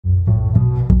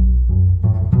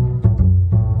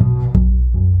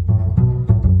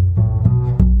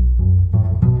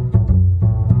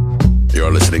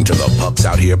You're listening to the Pucks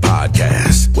Out Here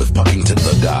podcast with Puckington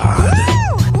the God.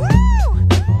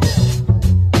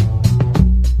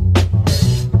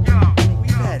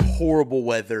 We've had horrible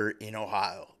weather in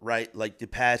Ohio, right? Like the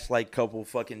past couple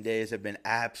fucking days have been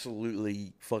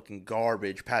absolutely fucking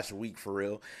garbage. Past a week for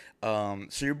real.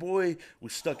 So your boy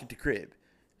was stuck at the crib.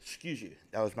 Excuse you.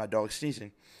 That was my dog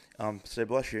sneezing. Say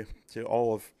bless you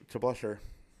to bless her.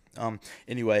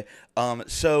 Anyway,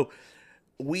 so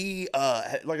we,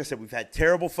 like I said, we've had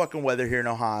terrible fucking weather here in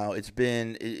Ohio. It's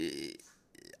been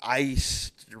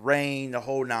ice, rain, the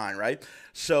whole nine, right?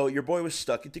 So your boy was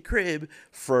stuck at the crib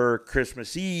for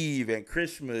Christmas Eve and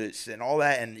Christmas and all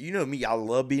that. And you know me, I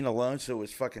love being alone, so it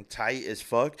was fucking tight as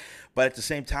fuck. But at the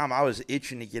same time, I was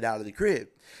itching to get out of the crib.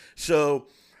 So,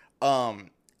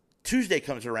 Tuesday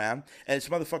comes around, and it's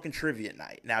motherfucking trivia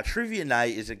night. Now, trivia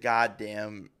night is a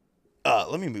goddamn...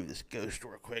 let me move this ghost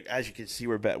real quick. As you can see,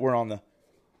 we're on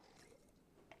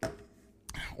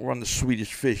the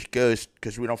Swedish Fish Ghost,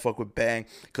 because we don't fuck with Bang,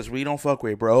 because we don't fuck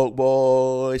with broke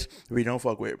boys. We don't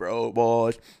fuck with broke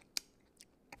boys.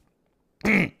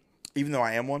 Even though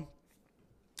I am one,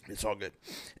 it's all good.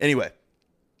 Anyway,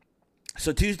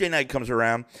 so Tuesday night comes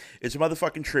around. It's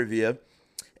motherfucking trivia,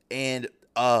 and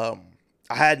I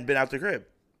hadn't been out the crib.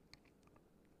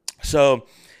 So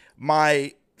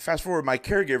fast forward, my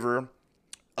caregiver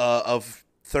of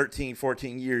 13,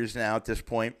 14 years now at this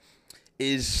point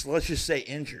is, let's just say,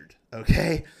 injured,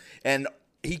 okay? And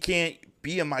he can't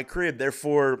be in my crib.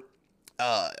 Therefore,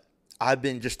 I've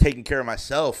been just taking care of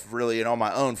myself, really, and on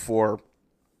my own for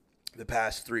the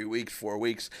past 3 weeks, 4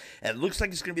 weeks. And it looks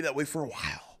like it's going to be that way for a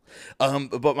while.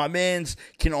 But my mans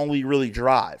can only really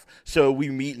drive. So we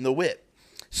meet in the whip.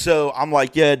 So I'm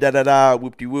like, yeah, da-da-da,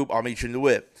 whoop-de-whoop, I'll meet you in the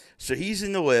whip. So he's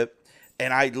in the whip,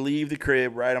 and I leave the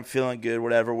crib, right? I'm feeling good,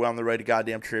 whatever. We're on the road to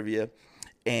goddamn trivia.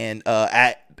 And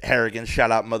at Harrigan's,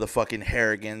 shout out motherfucking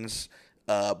Harrigan's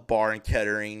bar in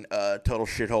Kettering. Total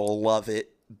shithole, love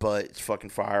it, but it's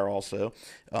fucking fire also.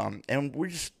 And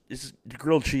the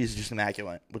grilled cheese is just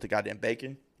immaculate with the goddamn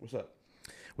bacon. What's up?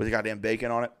 With the goddamn bacon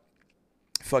on it.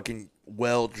 Fucking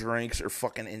drinks are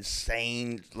fucking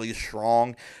insanely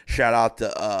strong. Shout out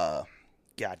to,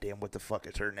 goddamn, what the fuck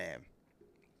is her name?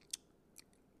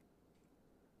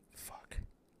 Fuck.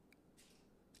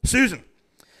 Susan.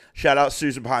 Shout out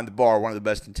Susan behind the bar, one of the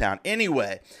best in town.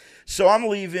 Anyway, so I'm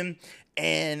leaving,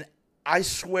 and I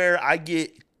swear I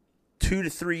get 2 to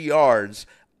 3 yards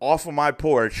off of my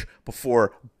porch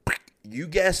before, you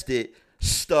guessed it,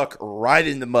 stuck right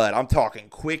in the mud. I'm talking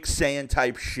quicksand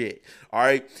type shit. All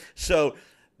right. So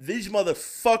these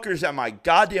motherfuckers at my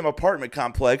goddamn apartment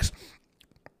complex,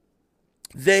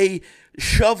 they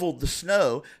shoveled the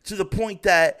snow to the point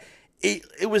that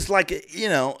it was like,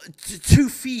 2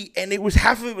 feet, and it was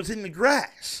half of it was in the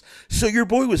grass. So your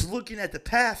boy was looking at the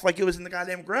path like it was in the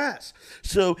goddamn grass.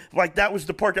 So like that was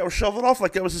the part that was shoveled off,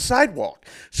 like that was a sidewalk.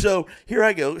 So here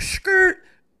I go, skirt.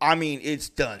 I mean, it's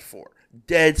done for.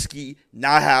 Dead ski,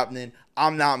 not happening.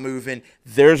 I'm not moving.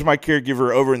 There's my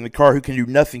caregiver over in the car who can do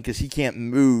nothing because he can't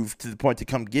move to the point to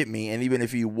come get me. And even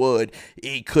if he would,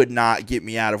 he could not get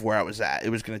me out of where I was at. It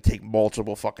was going to take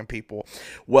multiple fucking people.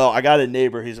 Well, I got a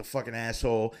neighbor. He's a fucking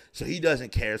asshole, so he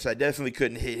doesn't care. So I definitely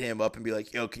couldn't hit him up and be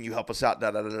like, yo, can you help us out?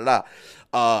 Da, da, da, da, da.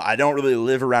 I don't really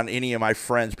live around any of my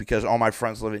friends because all my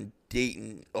friends live in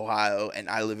Dayton, Ohio, and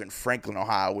I live in Franklin,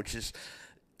 Ohio, which is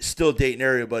still Dayton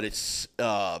area, but it's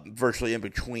virtually in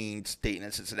between Dayton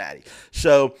and Cincinnati.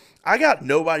 So I got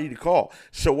nobody to call.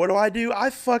 So what do? I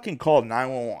fucking called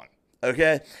 911.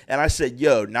 Okay? And I said,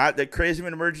 yo, not that crazy of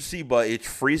an emergency, but it's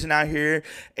freezing out here,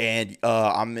 and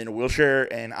I'm in a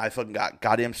wheelchair, and I fucking got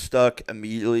goddamn stuck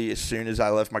immediately as soon as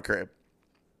I left my crib.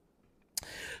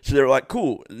 So they were like,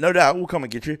 cool, no doubt, we'll come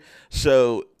and get you.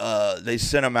 So they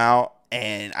sent them out.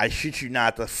 And I shit you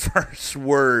not, the first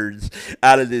words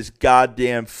out of this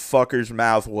goddamn fucker's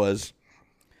mouth was,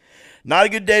 not a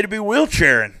good day to be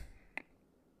wheelchairing.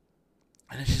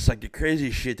 And it's just like the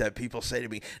craziest shit that people say to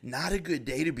me. Not a good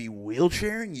day to be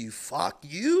wheelchairing? You fuck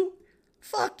you?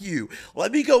 Fuck you.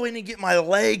 Let me go in and get my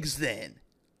legs then.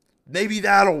 Maybe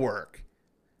that'll work.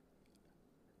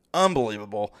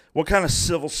 Unbelievable. What kind of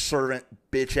civil servant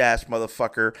bitch ass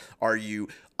motherfucker are you?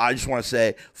 I just want to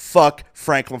say, fuck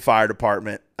Franklin Fire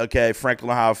Department, okay? Franklin,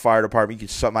 Ohio Fire Department, you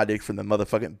can suck my dick from the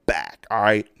motherfucking back, all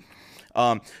right?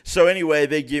 So anyway,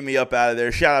 they get me up out of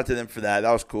there. Shout out to them for that.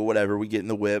 That was cool, whatever. We get in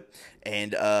the whip,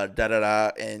 and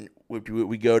and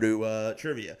we go to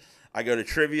trivia. I go to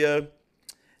trivia.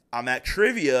 I'm at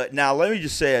trivia. Now, let me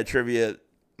just say at trivia,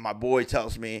 my boy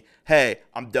tells me, hey,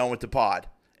 I'm done with the pod.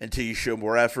 until you show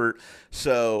more effort.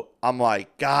 So I'm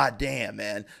like, God damn,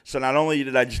 man. So not only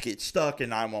did I just get stuck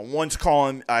and 911's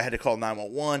calling, I had to call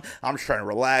 911. I'm just trying to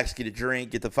relax, get a drink,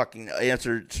 get the fucking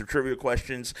answer some trivia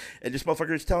questions. And this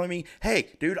motherfucker is telling me, hey,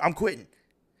 dude, I'm quitting.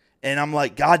 And I'm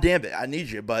like, God damn it, I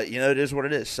need you. But, it is what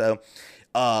it is. So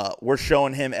we're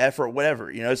showing him effort,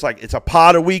 whatever. It's like, it's a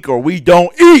pot a week or we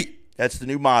don't eat. That's the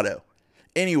new motto.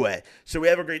 Anyway, so we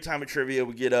have a great time at trivia.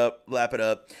 We get up, lap it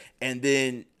up, and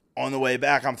then on the way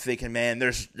back, I'm thinking, man,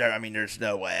 there's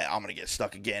no way I'm going to get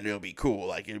stuck again. It'll be cool.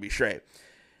 Like, it'll be straight.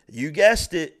 You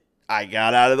guessed it. I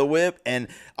got out of the whip, and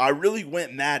I really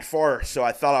went mad far, so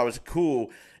I thought I was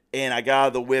cool, and I got out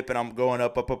of the whip, and I'm going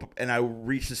up, and I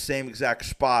reached the same exact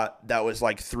spot that was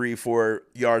like 3-4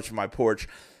 yards from my porch,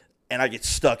 and I get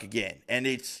stuck again, and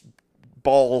it's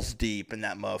balls deep in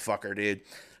that motherfucker, dude.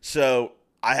 So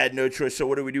I had no choice. So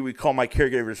what do? We call my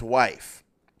caregiver's wife.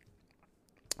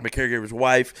 My caregiver's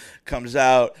wife comes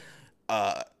out,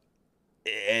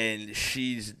 and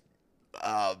she's,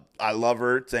 I love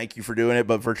her. Thank you for doing it,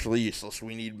 but virtually useless.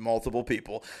 We need multiple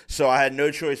people. So I had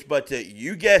no choice but to,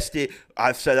 you guessed it.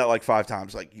 I've said that like 5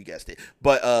 times, like, you guessed it.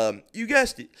 But, you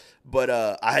guessed it. But,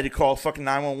 I had to call fucking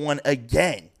 911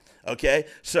 again. Okay?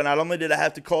 So not only did I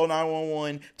have to call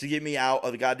 911 to get me out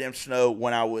of the goddamn snow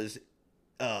when I was,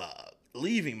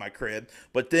 leaving my crib,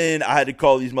 but then I had to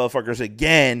call these motherfuckers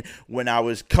again when I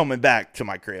was coming back to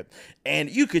my crib. And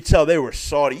you could tell they were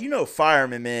salty.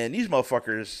 Firemen, man, these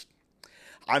motherfuckers,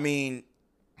 I mean,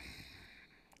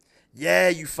 yeah,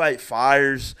 you fight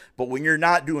fires, but when you're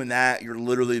not doing that, you're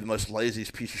literally the most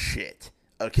laziest piece of shit.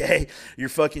 Okay, you're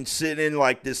fucking sitting in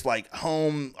like this like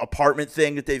home apartment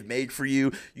thing that they've made for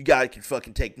you. You guys can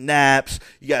fucking take naps.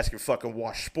 You guys can fucking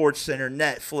watch Sports Center,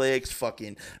 Netflix,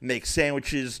 fucking make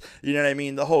sandwiches. You know what I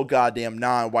mean? The whole goddamn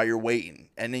nine while you're waiting,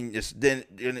 and then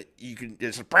you can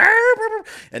just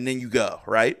and then you go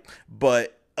right.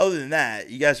 But other than that,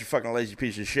 you guys are fucking lazy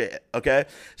piece of shit, okay?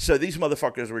 So these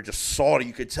motherfuckers were just salty.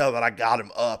 You could tell that I got them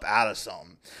up out of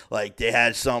something. Like, they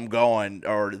had something going,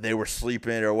 or they were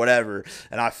sleeping, or whatever,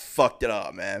 and I fucked it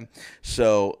up, man.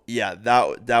 So, yeah,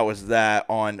 that was that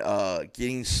on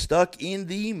getting stuck in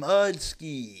the mud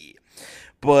ski.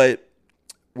 But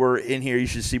we're in here. You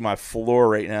should see my floor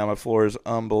right now. My floor is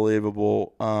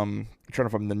unbelievable. I'm trying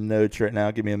to find the notes right now.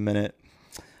 Give me a minute.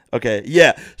 Okay,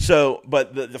 yeah, so,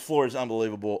 but the floor is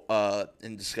unbelievable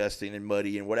and disgusting and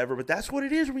muddy and whatever, but that's what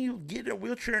it is when you get in a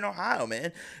wheelchair in Ohio,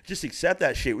 man. Just accept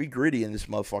that shit. We gritty in this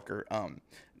motherfucker.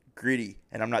 Gritty,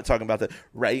 and I'm not talking about the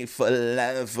right foot,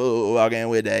 left foot, walking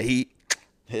with the heat.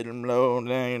 Hit them low,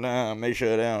 down, make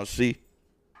sure they don't see.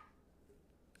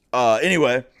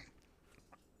 Anyway.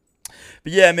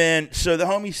 But yeah, man, so the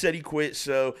homie said he quit,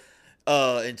 so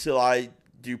until I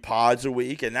do pods a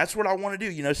week, and that's what I want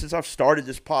to do. Since I've started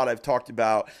this pod, I've talked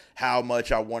about how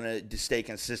much I want to stay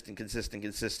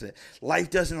consistent.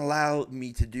 Life doesn't allow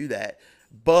me to do that,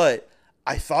 but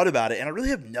I thought about it, and I really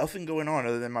have nothing going on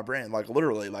other than my brand. Like,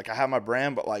 literally, like, I have my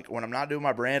brand, but like when I'm not doing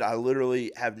my brand, I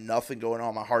literally have nothing going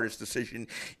on. My hardest decision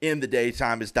in the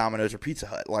daytime is Domino's or Pizza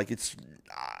Hut. Like, it's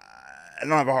I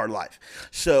don't have a hard life.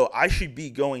 So I should be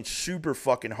going super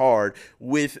fucking hard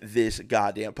with this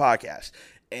goddamn podcast.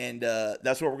 And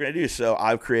that's what we're going to do. So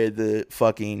I've created the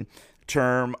fucking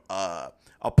term, a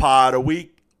pod a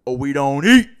week, or we don't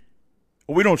eat,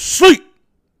 or we don't sleep.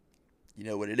 You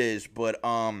know what it is. But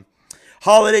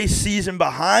holiday season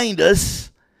behind us.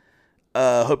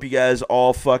 Hope you guys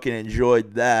all fucking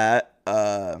enjoyed that.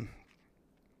 Are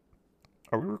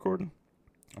we recording?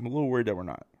 I'm a little worried that we're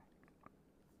not.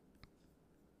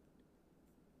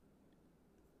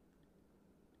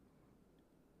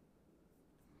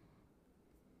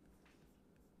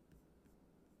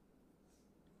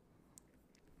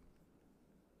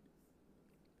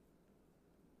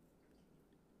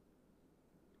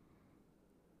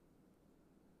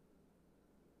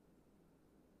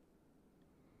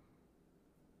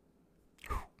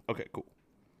 Okay, cool.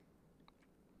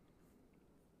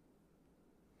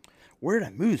 Where did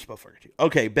I move this motherfucker to?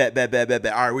 Okay, bet. All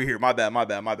right, we're here. My bad,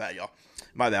 y'all.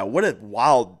 My bad. What a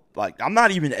wild, like, I'm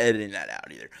not even editing that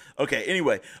out either. Okay,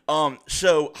 anyway,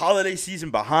 so holiday season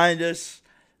behind us.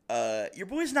 Your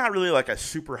boy's not really like a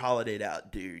super holidayed out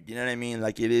dude. You know what I mean?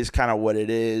 Like, it is kind of what it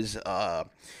is.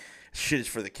 Shit is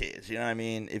for the kids. You know what I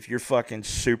mean? If you're fucking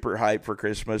super hyped for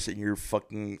Christmas and you're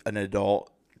fucking an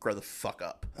adult, grow the fuck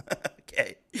up.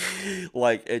 Okay.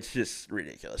 Like, it's just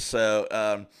ridiculous. So,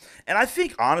 and I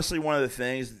think, honestly, one of the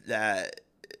things that,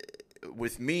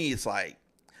 with me, it's like,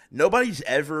 nobody's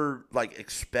ever, like,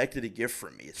 expected a gift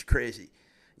from me. It's crazy.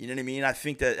 You know what I mean? I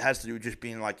think that has to do with just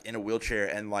being like in a wheelchair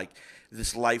and like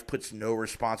this life puts no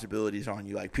responsibilities on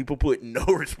you. Like people put no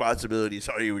responsibilities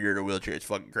on you when you're in a wheelchair. It's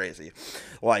fucking crazy.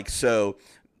 Like so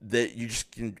that you just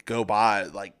can go by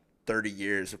like 30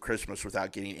 years of Christmas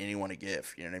without getting anyone a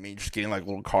gift. You know what I mean? Just getting like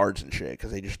little cards and shit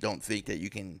because they just don't think that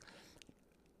you can.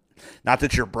 Not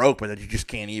that you're broke, but that you just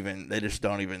can't even. They just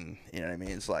don't even. You know what I mean?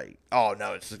 It's like, oh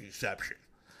no, it's an exception.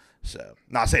 So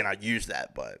not saying I'd use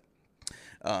that, but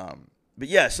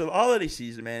yeah, so the holiday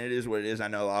season, man, it is what it is. I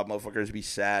know a lot of motherfuckers be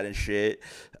sad and shit.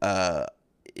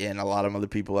 And a lot of other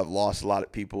people have lost a lot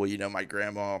of people. You know, my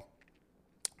grandma,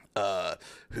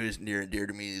 who's near and dear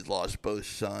to me, lost both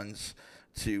sons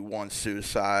to one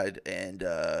suicide and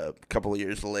a couple of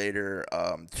years later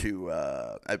to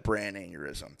a brain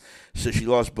aneurysm. So she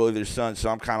lost both her sons,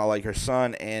 so I'm kind of like her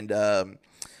son. And the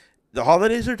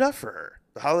holidays are tough for her.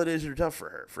 The holidays are tough for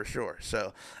her, for sure.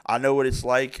 So I know what it's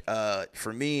like.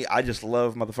 For me, I just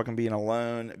love motherfucking being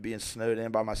alone, being snowed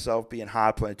in by myself, being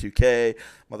high, playing 2K,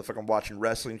 motherfucking watching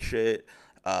wrestling shit.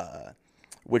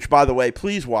 Which, by the way,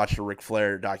 please watch the Ric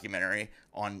Flair documentary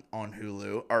on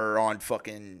Hulu or on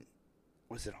fucking,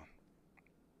 what's it on?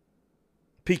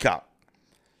 Peacock.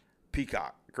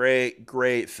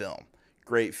 Great film.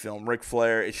 Great film. Ric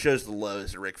Flair, it shows the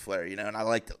lows of Ric Flair, you know, and I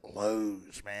like the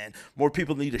lows, man. More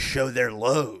people need to show their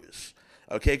lows,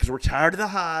 okay? Because we're tired of the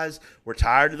highs. We're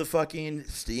tired of the fucking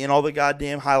seeing all the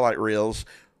goddamn highlight reels.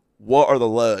 What are the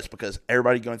lows? Because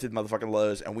everybody going through the motherfucking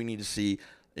lows, and we need to see,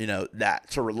 you know, that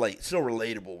to relate. It's so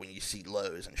relatable when you see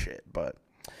lows and shit, But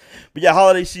yeah,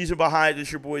 holiday season behind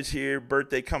us. Your boy's here.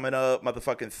 Birthday coming up.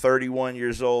 Motherfucking 31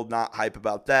 years old. Not hype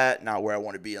about that. Not where I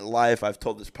want to be in life. I've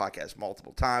told this podcast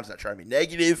multiple times. Not trying to be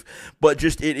negative, but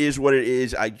just it is what it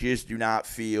is. I just do not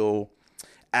feel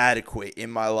adequate in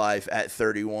my life at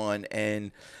 31.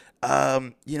 And,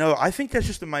 you know, I think that's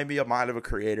just maybe a mind of a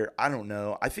creator. I don't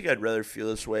know. I think I'd rather feel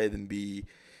this way than be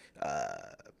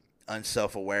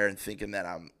unself-aware and thinking that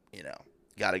I'm, you know,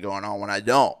 got it going on when I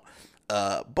don't.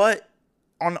 But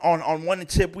on one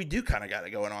tip, we do kind of got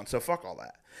it going on, so fuck all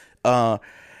that.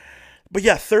 But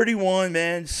yeah, 31,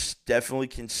 man, definitely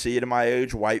can see it in my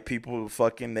age. White people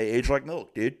fucking, they age like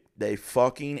milk, dude. They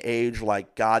fucking age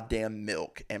like goddamn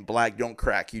milk. And black don't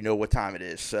crack. You know what time it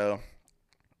is. So,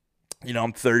 you know,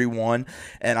 I'm 31,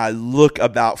 and I look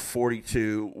about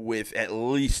 42 with at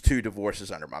least 2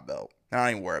 divorces under my belt. I don't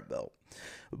even wear a belt,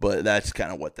 but that's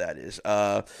kind of what that is.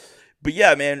 But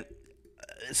yeah, man.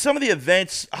 Some of the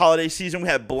events, holiday season, we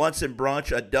had Blunts and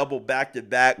Brunch, a double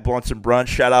back-to-back Blunts and Brunch.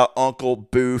 Shout out Uncle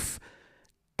Boof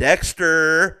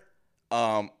Dexter,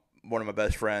 one of my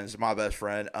best friends, my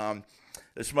friend.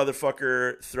 This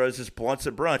motherfucker throws his Blunts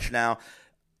and Brunch. Now,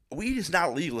 weed is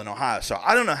not legal in Ohio, so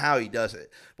I don't know how he does it.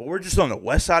 But we're just on the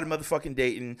west side of motherfucking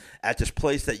Dayton at this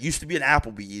place that used to be an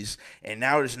Applebee's, and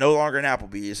now it is no longer an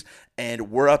Applebee's.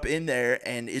 And we're up in there,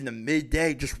 and in the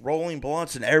midday, just rolling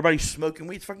blunts, and everybody's smoking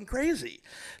weed. It's fucking crazy.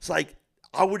 It's like,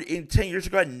 in 10 years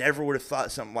ago, I never would have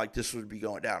thought something like this would be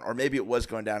going down. Or maybe it was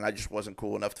going down, and I just wasn't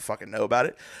cool enough to fucking know about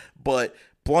it. But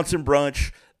Blunts and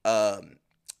Brunch,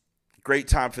 great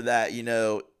time for that. You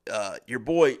know, your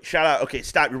boy, shout out, okay,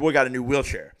 stop, your boy got a new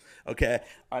wheelchair. Okay,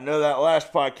 I know that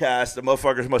last podcast the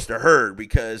motherfuckers must have heard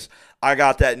because I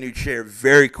got that new chair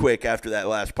very quick after that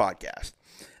last podcast.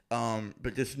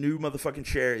 But this new motherfucking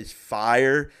chair is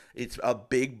fire. It's a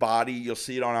big body. You'll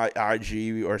see it on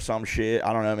IG or some shit.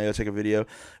 I don't know. Maybe I'll take a video.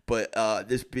 But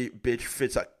this bitch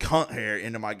fits a cunt hair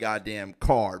into my goddamn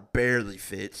car. Barely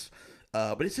fits.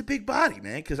 But it's a big body,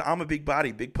 man, because I'm a big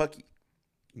body, big pucky.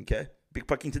 Okay? Big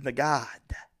Puckington the God.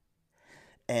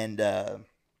 And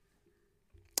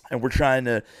we're trying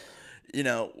to, you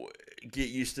know, get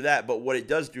used to that. But what it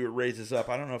does do, it raises up.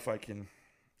 I don't know if I can.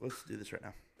 Let's do this right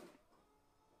now.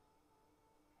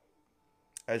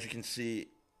 As you can see,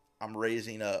 I'm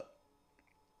raising up.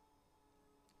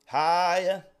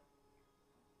 Higher.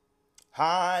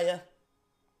 Higher.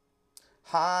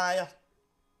 Higher.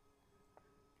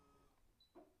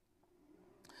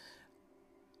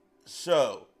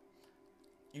 So,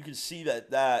 you can see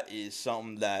that is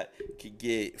something that could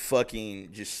get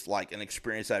fucking just like an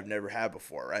experience I've never had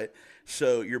before, right?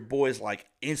 So your boy's like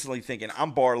instantly thinking,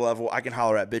 I'm bar level, I can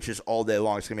holler at bitches all day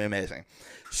long, it's gonna be amazing.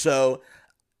 So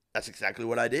that's exactly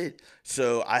what I did.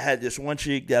 So I had this one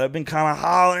chick that I've been kind of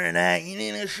hollering at,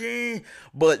 you know, shit,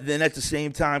 but then at the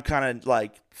same time kind of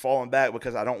like falling back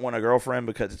because I don't want a girlfriend,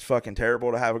 because it's fucking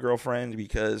terrible to have a girlfriend,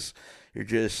 because you're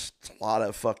just a lot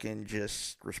of fucking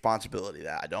just responsibility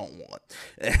that I don't want.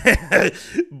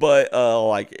 But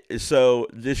like, so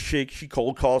this chick, she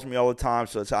cold calls me all the time,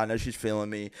 so that's how I know she's feeling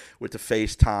me with the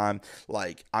FaceTime.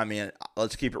 Like, I mean,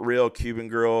 let's keep it real. Cuban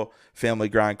girl, family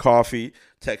grind coffee,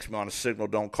 text me on a signal,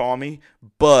 don't call me.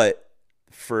 But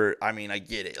I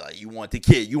get it. Like, you want the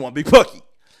kid, you want Big Pucky.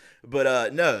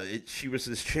 But no, she was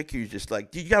this chick who's just like,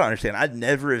 dude, you gotta understand, I'd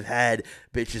never have had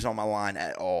bitches on my line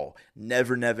at all.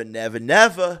 Never.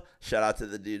 Shout out to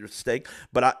the dude with steak,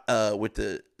 but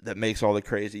that makes all the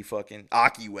crazy fucking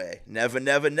Aki way. Never.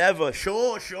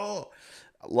 Sure.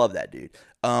 I love that dude.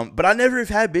 But I never have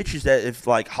had bitches that have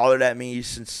like hollered at me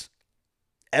since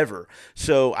ever.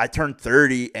 So I turned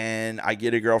 30 and I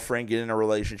get a girlfriend, get in a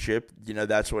relationship. You know,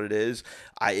 that's what it is.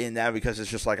 I end that because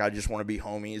it's just like, I just want to be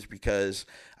homies, because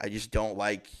I just don't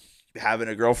like having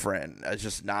a girlfriend. It's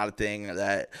just not a thing.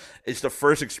 That it's the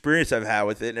first experience I've had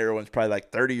with it, and everyone's probably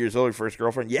like 30 years old, first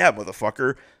girlfriend. Yeah,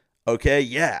 motherfucker. Okay,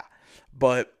 yeah.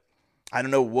 But I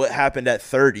don't know what happened at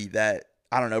 30 that,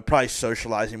 I don't know, probably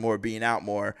socializing more, being out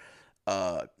more.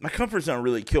 My comfort zone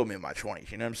really killed me in my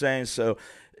 20s. You know what I'm saying? So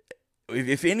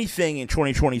if anything, in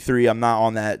 2023, I'm not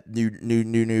on that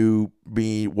new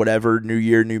me, whatever, new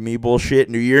year, new me bullshit.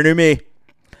 New year, new me.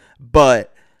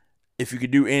 But if you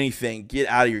could do anything, get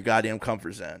out of your goddamn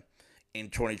comfort zone in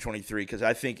 2023, because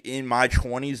I think in my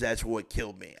 20s, that's what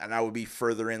killed me. And I would be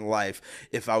further in life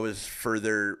if I was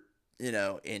further, you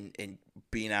know, in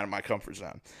being out of my comfort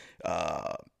zone.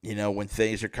 You know, when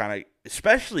things are kind of,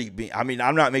 especially I'm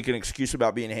not making an excuse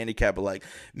about being handicapped, but like,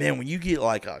 man, when you get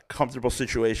like a comfortable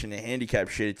situation in handicap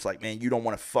shit, it's like, man, you don't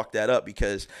want to fuck that up,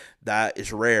 because that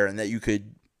is rare and that you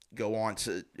could go on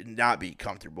to not be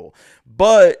comfortable.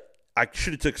 But I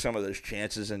should have took some of those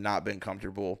chances and not been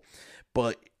comfortable.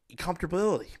 But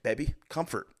comfortability, baby,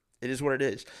 comfort. It is what it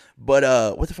is.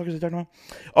 But what the fuck is I talking about?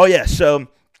 Oh yeah, so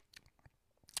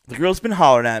the girl's been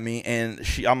hollering at me, and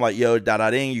I'm like, yo,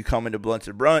 da-da-ding, you coming to Blunts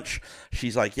and Brunch?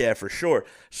 She's like, yeah, for sure.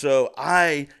 So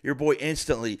your boy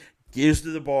instantly gives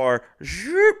to the bar,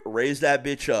 raised that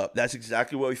bitch up. That's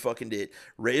exactly what we fucking did.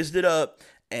 Raised it up,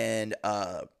 and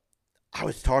I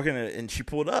was talking to her, and she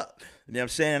pulled up. You know what I'm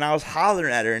saying? And I was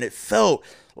hollering at her, and it felt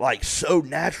like so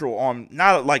natural,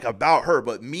 not like about her,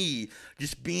 but me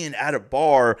just being at a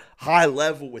bar, high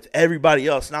level with everybody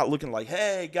else, not looking like,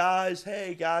 hey guys,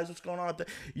 what's going on?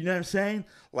 You know what I'm saying?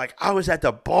 Like, I was at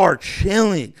the bar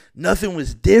chilling. Nothing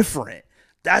was different.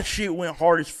 That shit went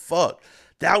hard as fuck.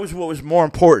 That was what was more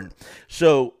important.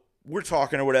 So we're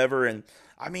talking or whatever, and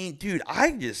I mean, dude,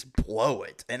 I just blow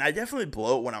it. And I definitely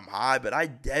blow it when I'm high, but I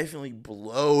definitely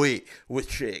blow it with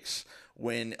chicks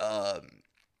when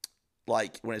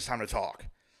it's time to talk.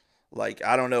 Like,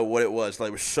 I don't know what it was. Like,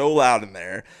 it was so loud in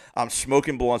there. I'm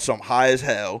smoking blunts, so I'm high as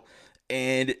hell.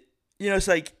 And, you know, it's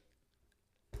like,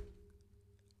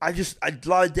 a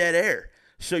lot of dead air.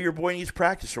 So your boy needs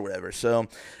practice or whatever. So,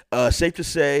 safe to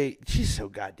say, she's so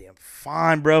goddamn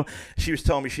fine, bro. She was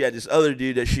telling me she had this other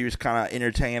dude that she was kind of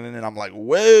entertaining, and I'm like,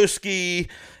 whoa-ski.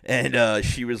 And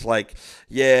she was like,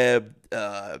 yeah,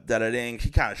 da-da-ding.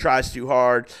 She kind of tries too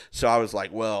hard. So I was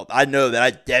like, well, I know that I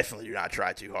definitely do not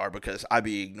try too hard, because I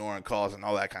be ignoring calls and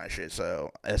all that kind of shit. So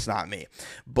that's not me.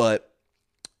 But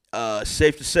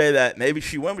safe to say that maybe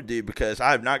she went with dude, because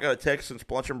I have not got a text since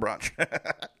Blunch and Brunch.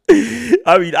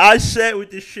 I mean, I sat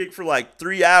with this chick for like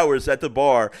 3 hours at the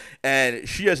bar, and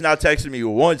she has not texted me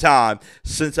one time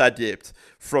since I dipped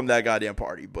from that goddamn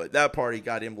party. But that party,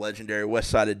 goddamn legendary, west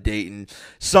side of Dayton,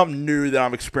 something new that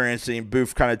I'm experiencing.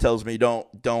 Boof kind of tells me don't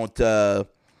go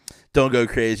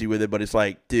crazy with it, but it's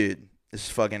like, dude, this is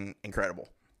fucking incredible.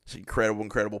 It's an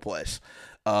incredible place.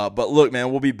 But look, man,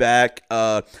 we'll be back.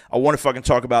 I want to fucking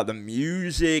talk about the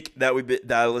music that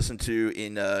I listened to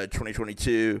in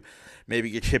 2022.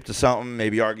 Maybe get hip to something.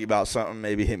 Maybe argue about something.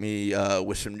 Maybe hit me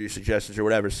with some new suggestions or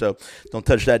whatever. So don't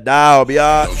touch that dial,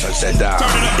 biatch. Don't touch that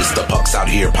dial. It's the Pucks Out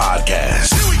Here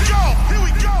podcast. Here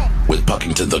we go. With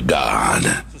Puckington the God.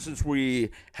 So since we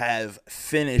have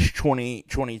finished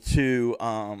 2022,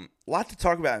 a lot to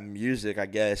talk about in music, I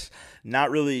guess.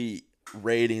 Not really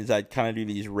ratings. I kind of do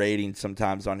these ratings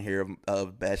sometimes on here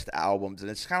of best albums, and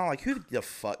it's kind of like, who the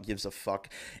fuck gives a fuck?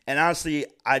 And honestly,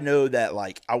 I know that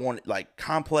like I want like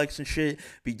Complex and shit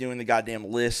be doing the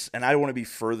goddamn lists, and I want to be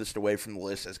furthest away from the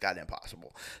list as goddamn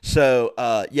possible. So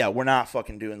yeah, we're not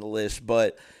fucking doing the list.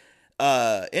 But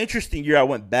interesting year. I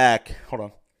went back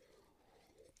to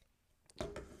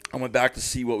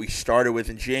see what we started with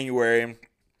in January.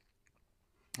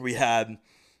 We had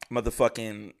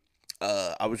motherfucking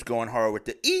I was going hard with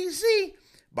the Easy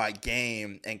by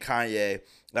Game and Kanye.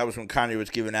 That was when Kanye was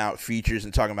giving out features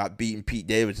and talking about beating Pete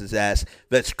Davidson's ass.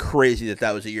 That's crazy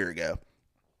that was a year ago.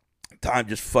 Time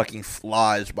just fucking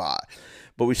flies by.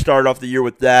 But we started off the year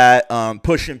with that.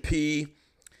 Pushin' P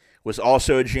was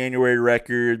also a January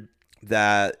record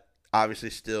that obviously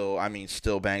still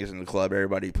bangs in the club.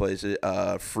 Everybody plays it.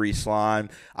 Free Slime.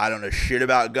 I don't know shit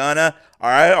about Gunna. All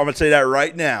right, I'm going to say that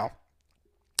right now.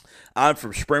 I'm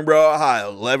from Springboro, Ohio,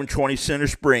 1120 Center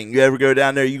Spring. You ever go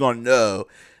down there, you're going to know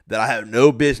that I have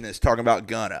no business talking about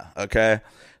Gunna, okay?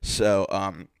 So,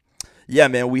 yeah,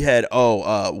 man, we had,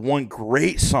 one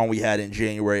great song we had in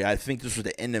January. I think this was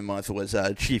the end of the month, was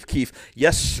Chief Keef.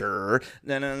 Yes, sir.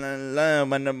 My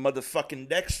motherfucking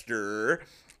Dexter.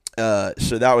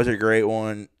 So that was a great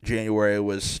one. January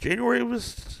was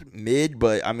mid,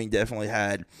 but, I mean, definitely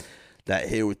had that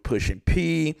hit with Pushin'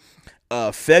 P.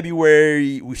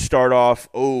 February, we start off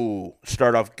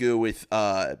good with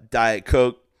Diet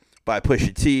Coke by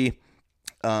Pusha T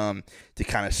to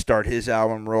kind of start his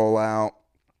album rollout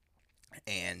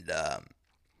and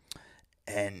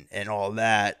all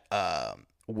that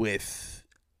with,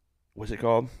 what's it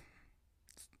called?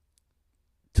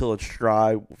 Till It's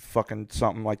Dry, fucking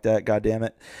something like that,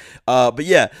 goddammit. But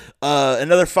yeah,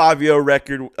 another Fabio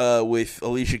record with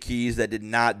Alicia Keys that did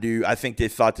not do. I think they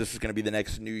thought this was going to be the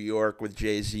next New York with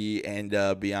Jay-Z and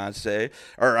Beyonce.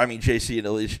 Or, I mean, Jay-Z and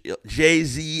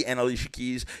Alicia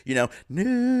Keys. You know,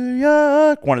 New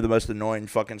York, one of the most annoying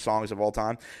fucking songs of all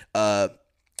time.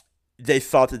 They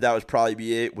thought that was probably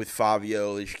be it with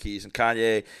Fabio, Alicia Keys, and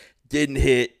Kanye. Didn't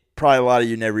hit. Probably a lot of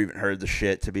you never even heard the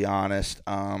shit, to be honest.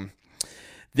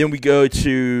 Then we go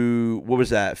to, what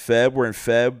was that, Feb? We're in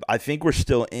Feb. I think we're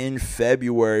still in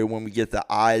February when we get the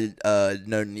I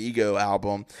No Nego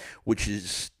album, which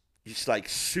is just like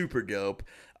super dope.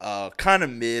 Kind of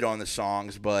mid on the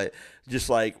songs, but just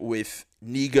like with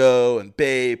Nego and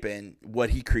Bape and what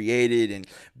he created and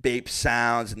Bape's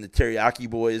sounds and the Teriyaki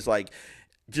Boys, like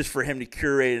just for him to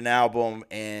curate an album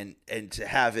and to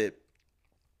have it,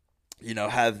 you know,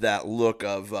 have that look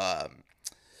of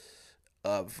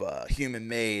Human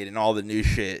Made and all the new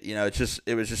shit, you know,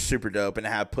 it was just super dope, and to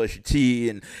have Pusha T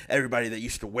and everybody that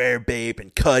used to wear Bape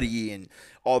and Cudi and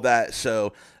all that.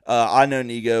 So I Know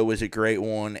Nego was a great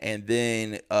one, and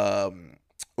then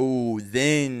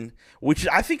which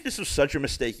I think this was such a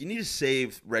mistake. You need to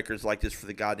save records like this for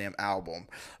the goddamn album.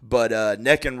 But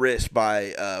Neck and Wrist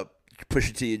by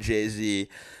Pusha T and Jay-Z.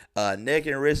 Neck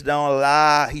and Wrist Don't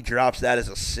Lie. He drops that as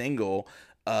a single.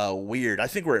 Weird. I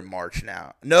think we're in March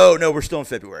now. No, we're still in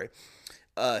February.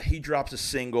 He drops a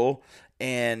single,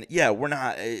 and yeah, we're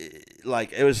not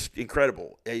it was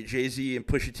incredible. Jay-Z and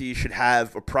Pusha T should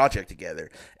have a project together.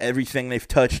 Everything they've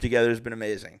touched together has been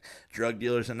amazing. Drug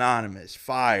Dealers Anonymous,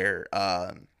 Fire.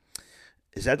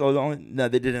 Is that the only? No,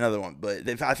 they did another one, but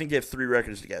I think they have 3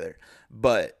 records together.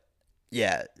 But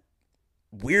yeah,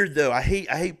 weird though. I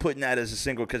hate putting that as a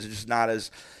single because it's just not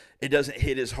as. It doesn't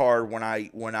hit as hard when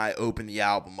I open the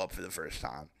album up for the first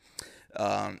time.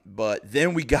 But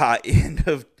then we got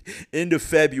into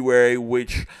February,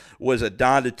 which was a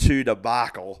Donda 2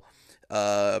 debacle.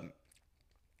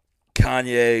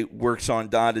 Kanye works on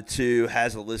Donda 2,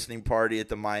 has a listening party at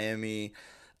the Miami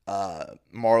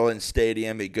Marlins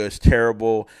Stadium. It goes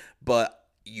terrible, but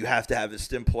you have to have a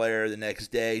stem player the next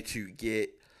day to get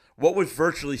what was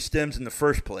virtually stems in the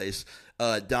first place.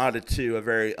 Donda 2, a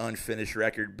very unfinished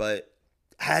record, but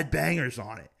had bangers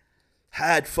on it.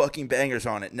 Had fucking bangers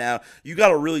on it. Now, you got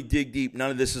to really dig deep. None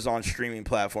of this is on streaming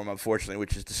platform, unfortunately,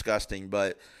 which is disgusting,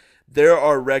 but there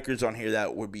are records on here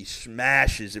that would be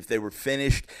smashes if they were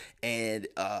finished and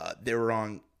they were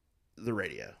on the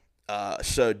radio.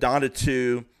 So Donda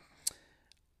 2,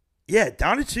 yeah,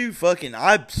 Donda 2 fucking,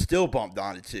 I still bump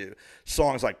Donda 2.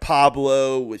 Songs like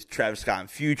Pablo with Travis Scott and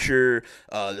Future,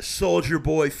 the Soulja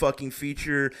Boy fucking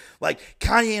feature. Like,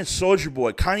 Kanye and Soulja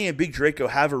Boy, Kanye and Big Draco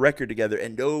have a record together,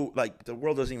 and the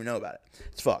world doesn't even know about it.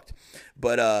 It's fucked.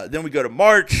 But then we go to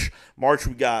March. March,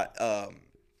 we got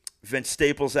Vince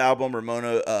Staples' album,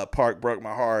 Ramona Park Broke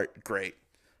My Heart. Great.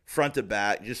 Front to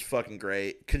back, just fucking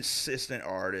great. Consistent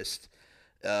artist.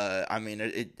 I mean,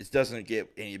 it doesn't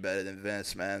get any better than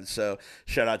Vince, man. So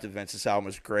shout out to Vince. This album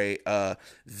was great.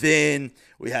 Then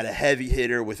we had a heavy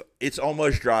hitter with It's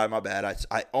Almost Dry. My bad.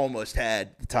 I almost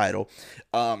had the title.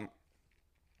 And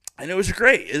it was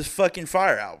great. It was a fucking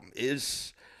fire album.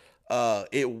 It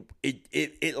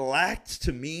lacked,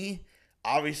 to me,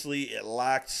 obviously it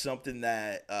lacked something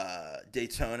that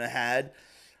Daytona had,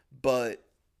 but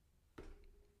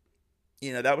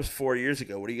you know, that was 4 years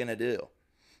ago. What are you going to do?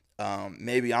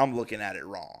 Maybe I'm looking at it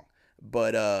wrong,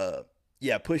 but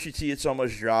Yeah, Pusha T, It's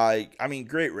Almost Dry. I mean,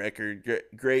 great record,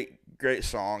 great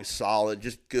song, solid,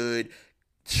 just good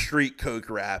street coke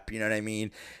rap. You know what I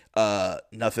mean?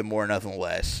 Nothing more, nothing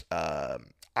less.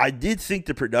 I did think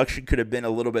the production could have been a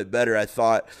little bit better. I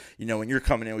thought, when you're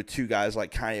coming in with two guys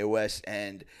like Kanye West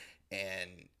and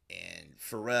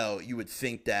Pharrell, you would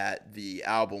think that the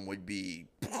album would be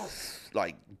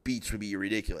like beats would be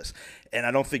ridiculous, and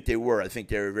I don't think they were. I think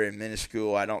they were very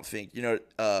minuscule. I don't think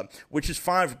which is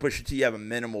fine for Pusha T. You have a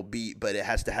minimal beat, but it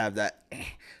has to have that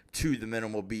to the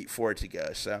minimal beat for it to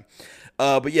go. So,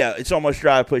 but yeah, It's Almost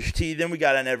Dry, Pusha T. Then we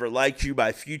got I Never Liked You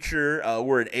by Future.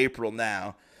 We're in April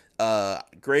now.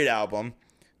 Great album.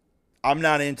 I'm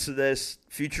not into this.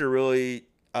 Future really,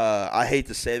 I hate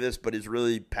to say this, but it's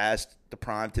really past the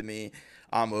prime to me.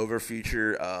 I'm over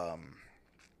Future.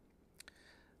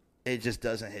 It just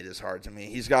doesn't hit as hard to me.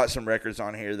 He's got some records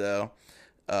on here, though,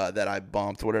 that I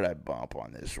bumped. What did I bump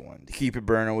on this one? Keep It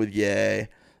Burning with Ye.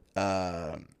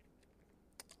 I'm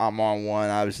on one,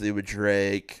 obviously, with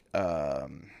Drake. For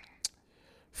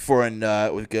a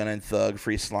Nut with Gunna and Thug.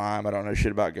 Free Slime. I don't know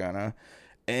shit about Gunna.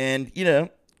 And,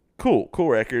 cool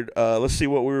record. Let's see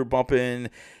what we were bumping.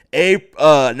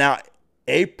 Now,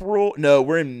 April. No,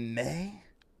 we're in May.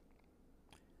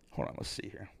 Hold on, let's see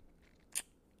here.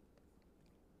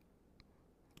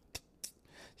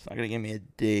 It's not going to give me a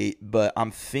date, but I'm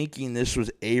thinking this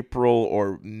was April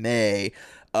or May.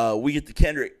 We get the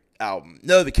Kendrick album.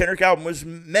 No, the Kendrick album was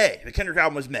May.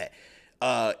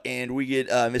 And we get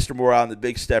Mr. Morale and the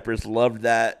Big Steppers. Loved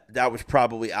that. That was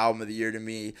probably album of the year to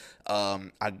me.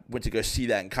 I went to go see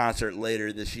that in concert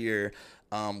later this year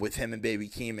with him and Baby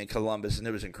Keem in Columbus, and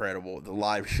it was incredible. The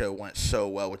live show went so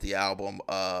well with the album.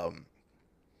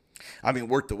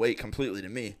 Worth the wait completely to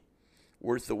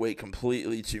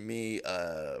me.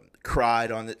 I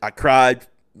cried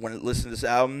when I listened to this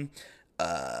album.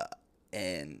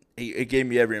 And it gave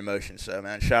me every emotion. So,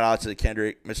 man, shout out to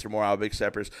Kendrick, Mr. Morale, Big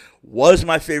Steppers. Was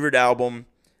my favorite album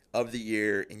of the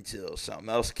year until something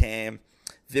else came.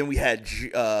 Then we had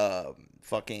we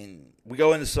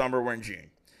go into summer, we're in June.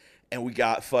 And we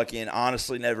got fucking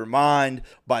Honestly Nevermind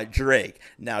by Drake.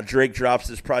 Now, Drake drops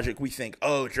this project. We think,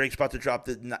 Drake's about to drop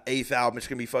the 8th album. It's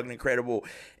going to be fucking incredible.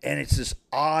 And it's this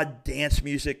odd dance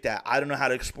music that I don't know how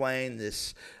to explain.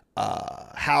 This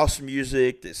house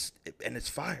music, and it's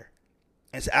fire.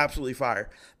 It's absolutely fire.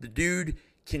 The dude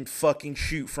can fucking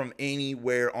shoot from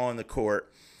anywhere on the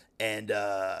court. And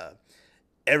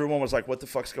everyone was like, what the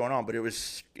fuck's going on? But it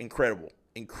was incredible.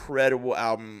 Incredible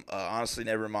album. Honestly,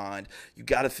 Nevermind. You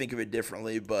got to think of it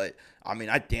differently. But,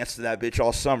 I danced to that bitch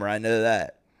all summer. I know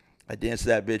that. I danced to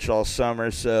that bitch all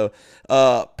summer. So,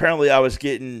 apparently I was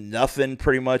getting nothing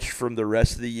pretty much from the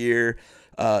rest of the year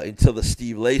until the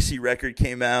Steve Lacy record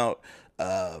came out.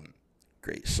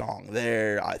 Great song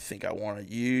there. I Think I Wanted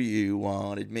You, You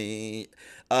Wanted Me.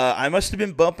 I must have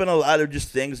been bumping a lot of just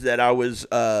things that I was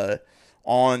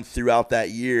on throughout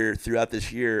this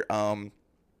year.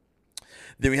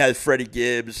 Then we had Freddie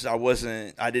Gibbs.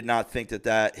 I did not think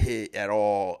that hit at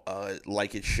all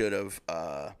like it should have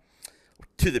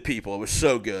to the people. It was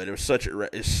so good. It was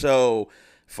it's so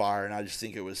fire, and I just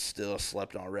think it was still a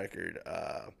slept on record.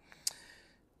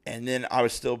 And then I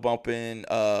was still bumping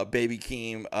Baby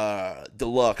Keem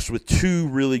Deluxe with 2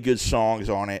 really good songs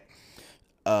on it.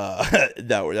 I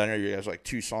know you guys like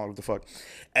 2 songs. What the fuck?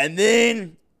 And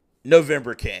then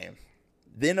November came.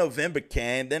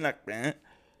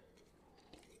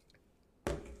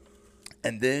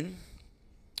 And then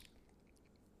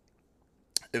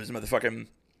it was motherfucking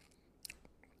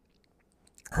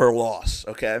Her Loss.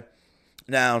 Okay,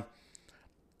 now.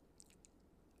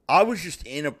 I was just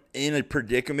in a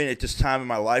predicament at this time in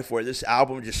my life where this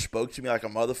album just spoke to me like a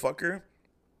motherfucker.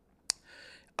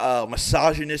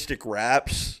 Misogynistic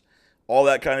raps, all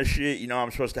that kind of shit.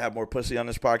 I'm supposed to have more pussy on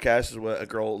this podcast is what a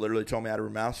girl literally told me out of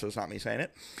her mouth, so it's not me saying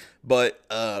it. But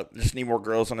just need more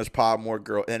girls on this pod, more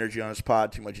girl energy on this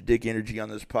pod, too much dick energy on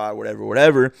this pod,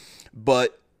 whatever.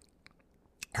 But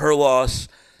Her Loss,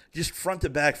 just front to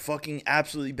back fucking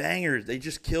absolutely bangers. They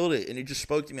just killed it, and it just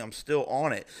spoke to me. I'm still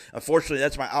on it. Unfortunately,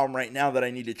 that's my album right now that I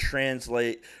need to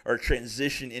translate or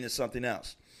transition into something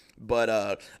else.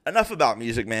 But enough about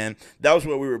music, man. That was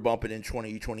what we were bumping in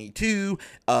 2022.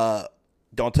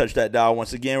 Don't touch that dial.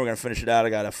 Once again, we're going to finish it out. I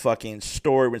got a fucking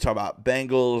story. We're going to talk about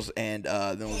Bengals, and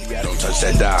then we'll be out. Don't touch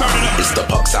that dial. It's the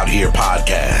Pucks Out Here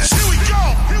podcast.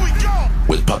 Here we go.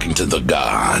 With Puckington the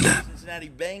God. Cincinnati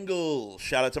Bengals.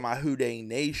 Shout out to my Houday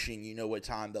Nation. You know what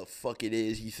time the fuck it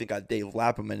is. You think I Dave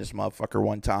Lapham in this motherfucker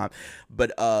one time.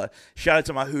 But shout out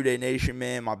to my Houday Nation,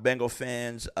 man. My Bengal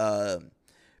fans.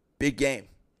 Big game.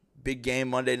 Big game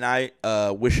Monday night.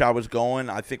 Wish I was going.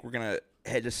 I think we're going to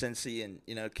head to Cincy and,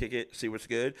 kick it, see what's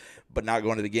good, but not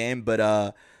going to the game.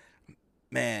 But,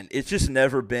 man, it's just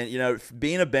never been,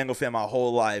 being a Bengal fan my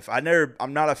whole life,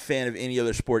 I'm not a fan of any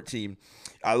other sport team.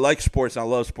 I like sports, and I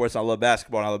love sports, and I love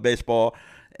basketball, and I love baseball,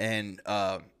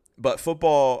 but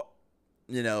football,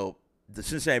 the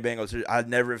Cincinnati Bengals, I'd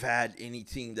never have had any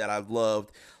team that I've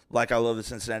loved like I love the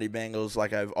Cincinnati Bengals,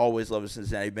 like I've always loved the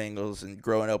Cincinnati Bengals, and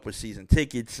growing up with season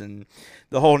tickets and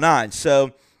the whole nine.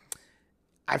 So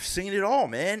I've seen it all,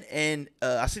 man, and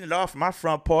I've seen it all from my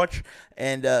front porch.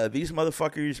 And these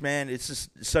motherfuckers, man, it's just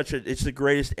it's the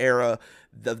greatest era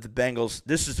of the Bengals.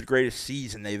 This is the greatest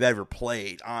season they've ever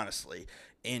played, honestly,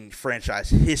 in franchise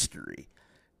history.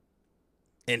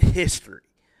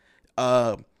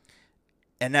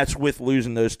 And that's with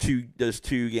losing those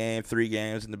three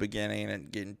games in the beginning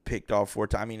and getting picked off 4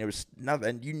 times. I mean, it was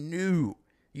nothing. You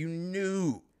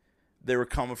knew they were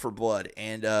coming for blood.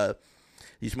 And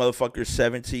these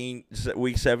motherfuckers,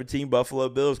 week 17, Buffalo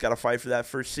Bills, got to fight for that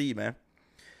first seed, man.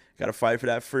 Got to fight for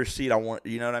that first seed.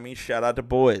 You know what I mean? Shout out to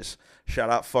boys.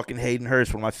 Shout out fucking Hayden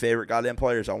Hurst, one of my favorite goddamn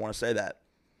players. I want to say that.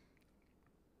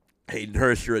 Hayden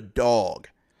Hurst, you're a dog.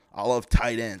 I love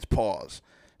tight ends. Pause.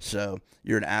 So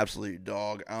you're an absolute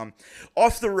dog.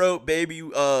 Off the rope, baby.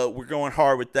 We're going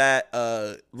hard with that.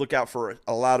 Look out for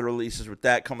a lot of releases with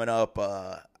that coming up.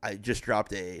 I just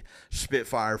dropped a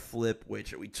Spitfire flip,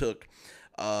 which we took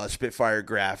Spitfire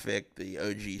graphic, the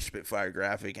OG Spitfire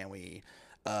graphic, and we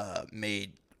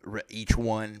made each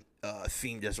one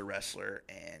themed as a wrestler,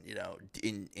 and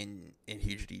in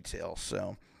huge detail.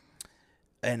 So,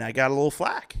 and I got a little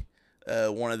flack.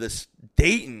 One of the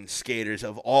Dayton skaters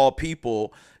of all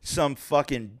people, some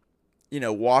fucking,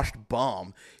 washed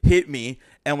bum, hit me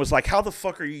and was like, "How the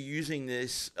fuck are you using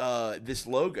this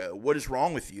logo? What is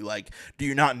wrong with you? Like, do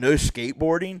you not know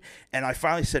skateboarding?" And I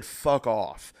finally said, "Fuck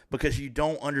off," because you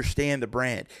don't understand the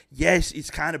brand. Yes,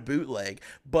 it's kind of bootleg,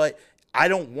 but I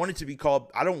don't want it to be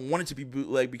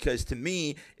bootleg, because to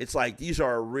me, it's like these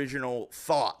are original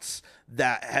thoughts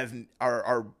that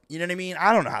are you know what I mean?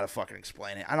 I don't know how to fucking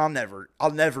explain it, and I'll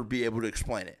never be able to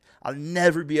explain it. I'll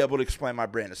never be able to explain my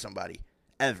brand to somebody,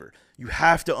 ever. You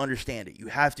have to understand it. You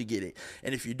have to get it.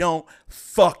 And if you don't,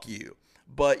 fuck you.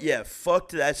 But yeah, fuck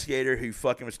to that skater who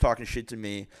fucking was talking shit to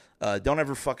me. Don't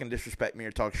ever fucking disrespect me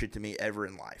or talk shit to me ever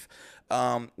in life.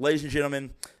 Ladies and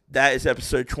gentlemen, that is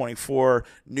episode 24.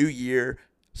 New year,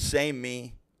 same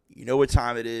me. You know what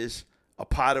time it is. A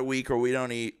pot a week or we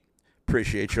don't eat.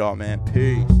 Appreciate y'all, man.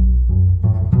 Peace.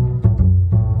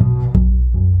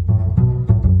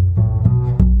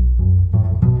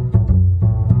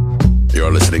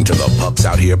 You're listening to the Pucks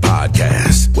Out Here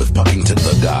podcast with Puckington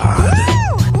the God.